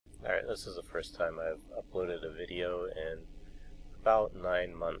Alright, this is the first time I've uploaded a video in about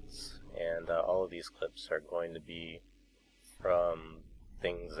 9 months, and all of these clips are going to be from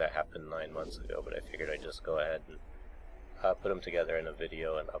things that happened 9 months ago, but I figured I'd just go ahead and put them together in a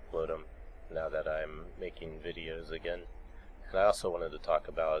video and upload them now that I'm making videos again. And I also wanted to talk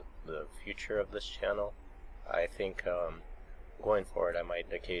about the future of this channel. I think going forward I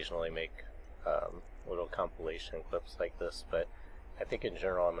might occasionally make little compilation clips like this, but I think in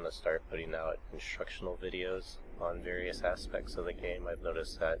general I'm going to start putting out instructional videos on various aspects of the game. I've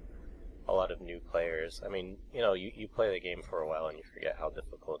noticed that a lot of new players, I mean, you play the game for a while and you forget how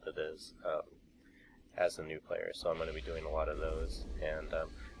difficult it is as a new player, so I'm going to be doing a lot of those, and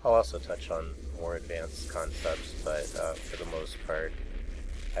I'll also touch on more advanced concepts, but for the most part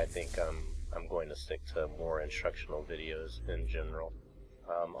I think I'm going to stick to more instructional videos in general.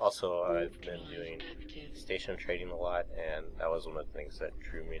 Also, I've been doing station trading a lot, and that was one of the things that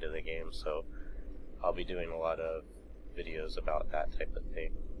drew me to the game, so I'll be doing a lot of videos about that type of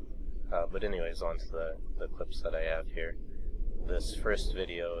thing. But anyways, on to the clips that I have here. This first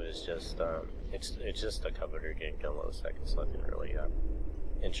video is just, it's just a covered gank in lowsec. It's nothing really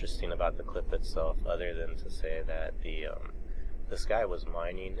interesting about the clip itself, other than to say that this guy was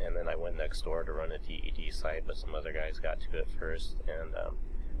mining, and then I went next door to run a DED site, but some other guys got to it first, and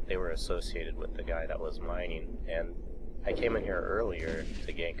they were associated with the guy that was mining, and I came in here earlier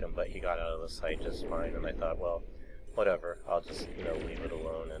to gank him, but he got out of the site just fine, and I thought, well, whatever, I'll just, leave it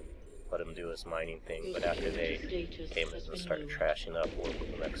alone and let him do his mining thing. But after they came in and started trashing up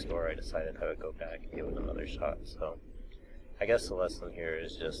Wormhole next door, I decided I would go back and give it another shot. So I guess the lesson here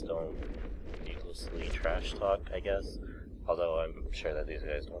is just don't needlessly trash talk, I guess. Although I'm sure that these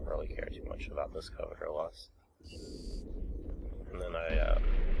guys don't really care too much about this cover loss. And then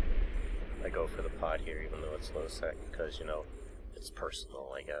I go for the pod here, even though it's lowsec, because, it's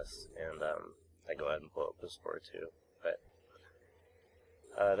personal, I guess. And I go ahead and blow up his board too. But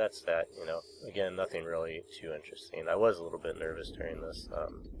that's that, Again, nothing really too interesting. I was a little bit nervous during this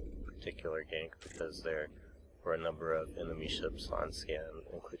particular gank, because there were a number of enemy ships on scan,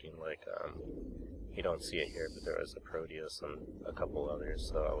 including, like, you don't see it here, but there was a Proteus and a couple others,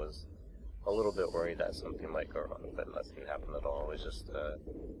 so I was a little bit worried that something might go wrong, but nothing happened at all. It was just a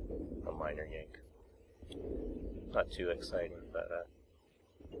minor gank. Not too exciting, but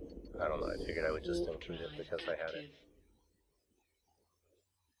I don't know, I figured I would just include it because I had it.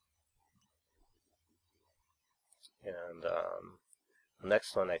 And the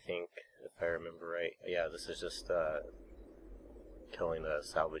next one, I think, if I remember right, yeah, this is just killing a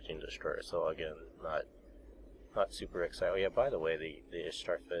salvaging destroyer. So again, not super exciting. Oh, yeah, by the way, the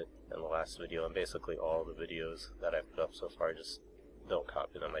Ishtar fit in the last video, and basically all the videos that I've put up so far, just don't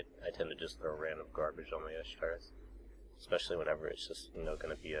copy them. I tend to just throw random garbage on my Ishtars, especially whenever it's just going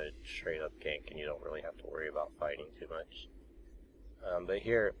to be a straight up gank and you don't really have to worry about fighting too much. But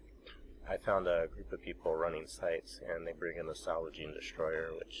here I found a group of people running sites, and they bring in the salvaging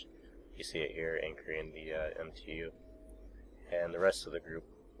destroyer, which you see it here anchoring the MTU, and the rest of the group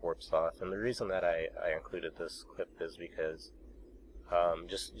warps off. And the reason that I included this clip is because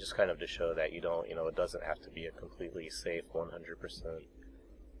just kind of to show that you don't, it doesn't have to be a completely safe 100%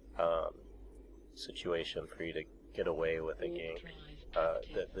 situation for you to get away with a gank.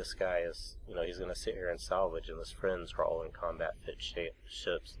 That this guy is, he's going to sit here and salvage, and his friends are all in combat fit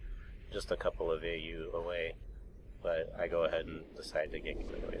ships, just a couple of AU away, but I go ahead and decide to gank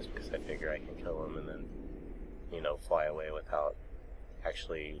him anyways because I figure I can kill him and then, fly away without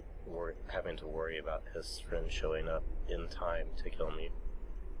actually having to worry about his friends showing up in time to kill me.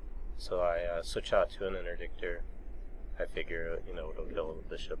 So I switch out to an interdictor. I figure, it'll kill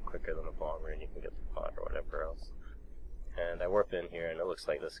the ship quicker than a bomber and you can get the pod or whatever else. And I warp in here, and it looks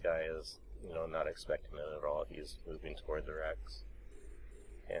like this guy is, not expecting it at all. He's moving toward the wrecks.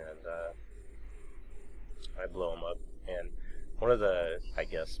 And I blow him up. And one of the, I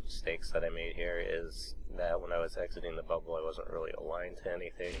guess, mistakes that I made here is that when I was exiting the bubble, I wasn't really aligned to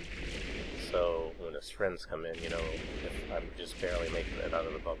anything. So when his friends come in, if I'm just barely making it out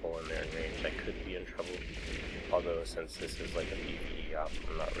of the bubble and they're in range, I could be in trouble. Although since this is like a PvE op,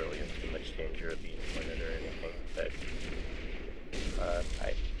 I'm not really in too much danger of being pointed or anything. But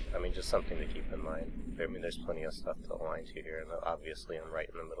I mean, just something to keep in mind. I mean, there's plenty of stuff to align to here, and obviously I'm right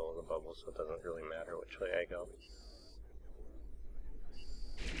in the middle of the bubble, so it doesn't really matter which way I go.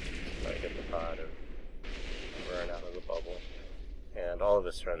 So I get the pod and burn out of the bubble. And all of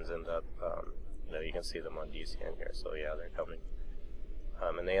his friends end up, you can see them on DCN here, so yeah, they're coming.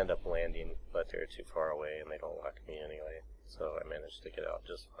 And they end up landing, but they're too far away and they don't lock me anyway, so I managed to get out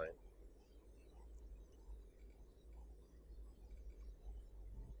just fine.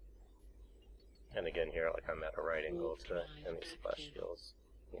 And again here, like I'm at a right angle to any celestials.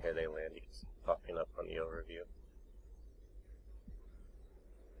 And here they land, you can see popping up on the overview.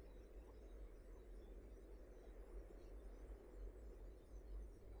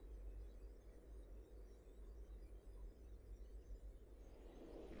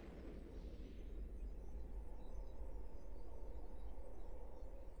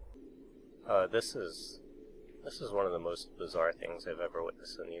 This is one of the most bizarre things I've ever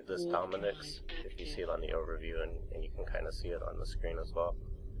witnessed in this Dominix, if you see it on the overview, and you can kind of see it on the screen as well.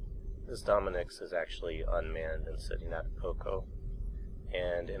 This Dominix is actually unmanned and sitting at a Poco.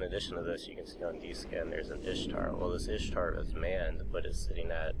 And in addition to this, you can see on D-Scan there's an Ishtar. Well, this Ishtar is manned, but it's sitting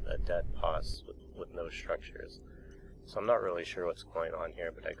at a dead POS with no structures. So I'm not really sure what's going on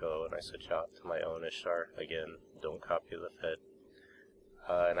here, but I go and I switch out to my own Ishtar. Again, don't copy the fit.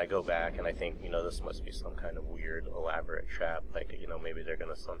 And I go back and I think, you know, this must be some kind of weird, elaborate trap. Like, you know, maybe they're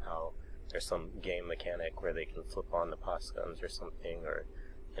going to somehow, there's some game mechanic where they can flip on the POS guns or something, or,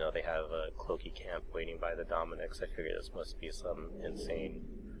 you know, they have a cloaky camp waiting by the Dominix. I figured this must be some insane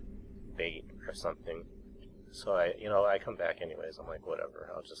bait or something. So I come back anyways. I'm like,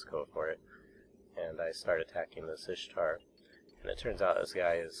 whatever, I'll just go for it. And I start attacking this Ishtar. And it turns out this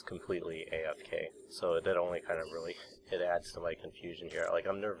guy is completely AFK. So that only kind of really, it adds to my confusion here. Like,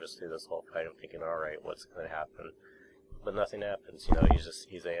 I'm nervous through this whole fight. I'm thinking, alright, what's going to happen? But nothing happens. You know,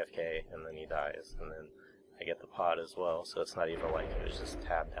 he's AFK, and then he dies. And then I get the pod as well. So it's not even like it was just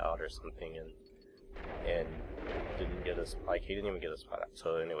tapped out or something and didn't get his, like, he didn't even get his pod out.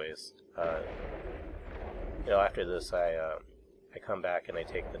 So anyways, you know, after this, I come back and I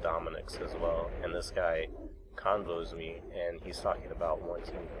take the Dominix as well. And this guy convos me, and he's talking about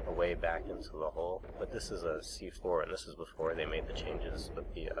wanting a way back into the hole, but this is a C4, and this is before they made the changes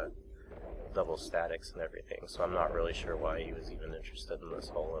with the double statics and everything, so I'm not really sure why he was even interested in this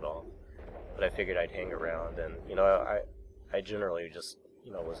hole at all. But I figured I'd hang around, and, you know, I generally just,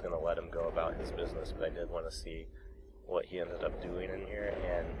 you know, was going to let him go about his business, but I did want to see what he ended up doing in here,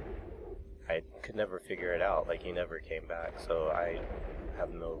 and I could never figure it out. Like, he never came back, so I have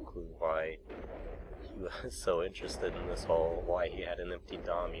no clue why he was so interested in this hole, why he had an empty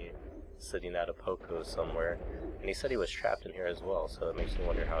dummy sitting at a Poco somewhere. And he said he was trapped in here as well, so it makes me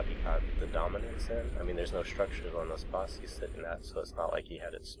wonder how he got the Dominix in. I mean, there's no structures on this boss he's sitting at, so it's not like he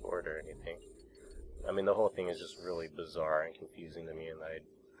had it stored or anything. I mean, the whole thing is just really bizarre and confusing to me, and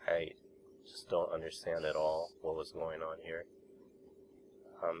I just don't understand at all what was going on here.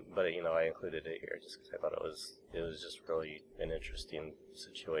 But, you know, I included it here just because I thought it was just really an interesting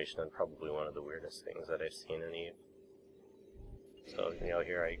situation and probably one of the weirdest things that I've seen in Eve. So, you know,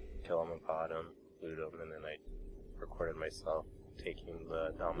 here I kill him and pod him, loot him, and then I recorded myself taking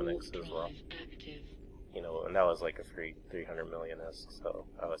the Dominix as well. You know, and that was like a free 300 million-esque, so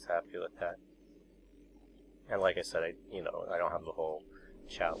I was happy with that. And like I said, I don't have the whole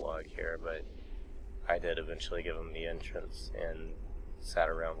chat log here, but I did eventually give him the entrance and sat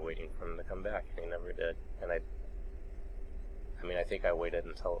around waiting for him to come back, and he never did. And I mean, I think I waited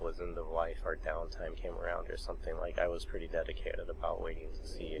until it was end of life or downtime came around or something. Like, I was pretty dedicated about waiting to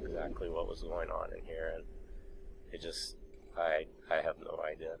see exactly what was going on in here, and it just, I have no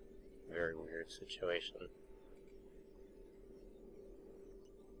idea. Very weird situation.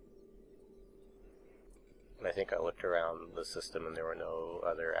 And I think I looked around the system and there were no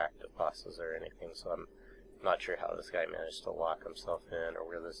other active bosses or anything, so I'm not sure how this guy managed to lock himself in or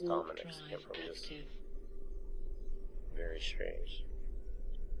where this Dominix came from. Just very strange.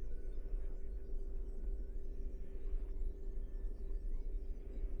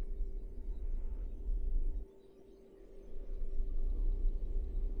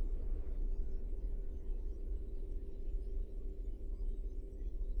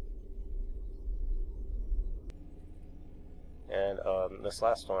 And this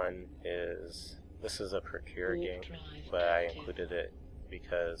last one this is a procure game, but I included it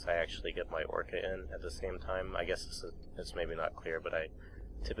because I actually get my Orca in at the same time. I guess it's maybe not clear, but I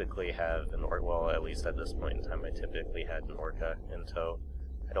typically have an Orca, well, at least at this point in time, I typically had an Orca in tow.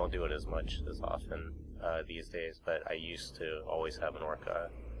 I don't do it as often these days, but I used to always have an Orca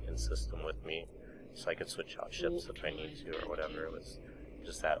in system with me, so I could switch out ships if I need to or whatever. It was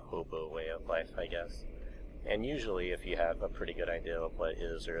just that hobo way of life, I guess. And usually if you have a pretty good idea of what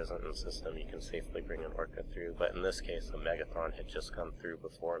is or isn't in the system, you can safely bring an Orca through. But in this case, the Megathron had just come through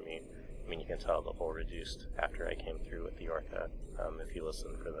before me. I mean, you can tell the hole reduced after I came through with the Orca, if you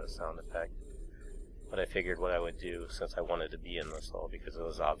listen for the sound effect. But I figured what I would do, since I wanted to be in this hole, because it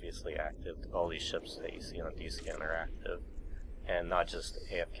was obviously active, all these ships that you see on D-Scan are active. And not just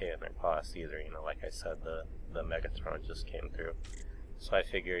AFK in their POS either, you know, like I said, the Megathron just came through. So I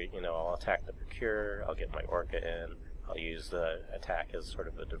figured, I'll attack the Procure, I'll get my Orca in, I'll use the attack as sort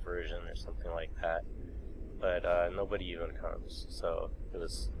of a diversion or something like that. But nobody even comes, so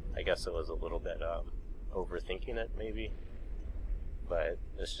I guess it was a little bit overthinking it, maybe. But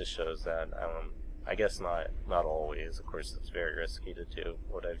this just shows that, I guess not always. Of course, it's very risky to do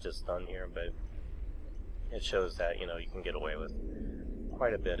what I've just done here, but it shows that, you can get away with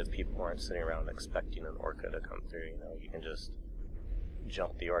quite a bit if people aren't sitting around expecting an Orca to come through. You can just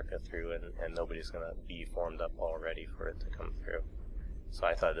jump the Orca through and nobody's going to be formed up already for it to come through. So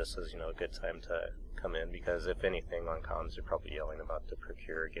I thought this was, a good time to come in, because if anything on comms you're probably yelling about the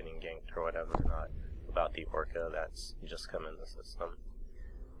Procure getting ganked or whatever, not about the Orca that's just come in the system.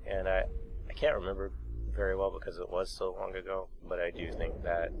 And I can't remember very well because it was so long ago, but I do think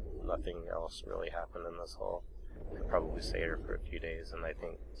that nothing else really happened in this hole. I could probably stay here for a few days, and I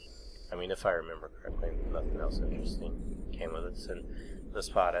mean, if I remember correctly, nothing else interesting came of this, and the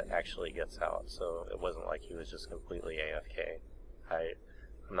spot actually gets out, so it wasn't like he was just completely AFK.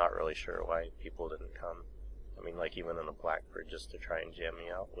 I'm not really sure why people didn't come. I mean, like, even in a Blackbird, just to try and jam me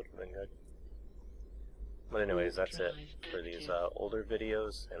out would have been good. But anyways, that's it for these older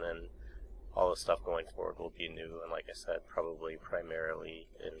videos, and then all the stuff going forward will be new, and like I said, probably primarily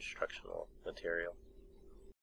instructional material.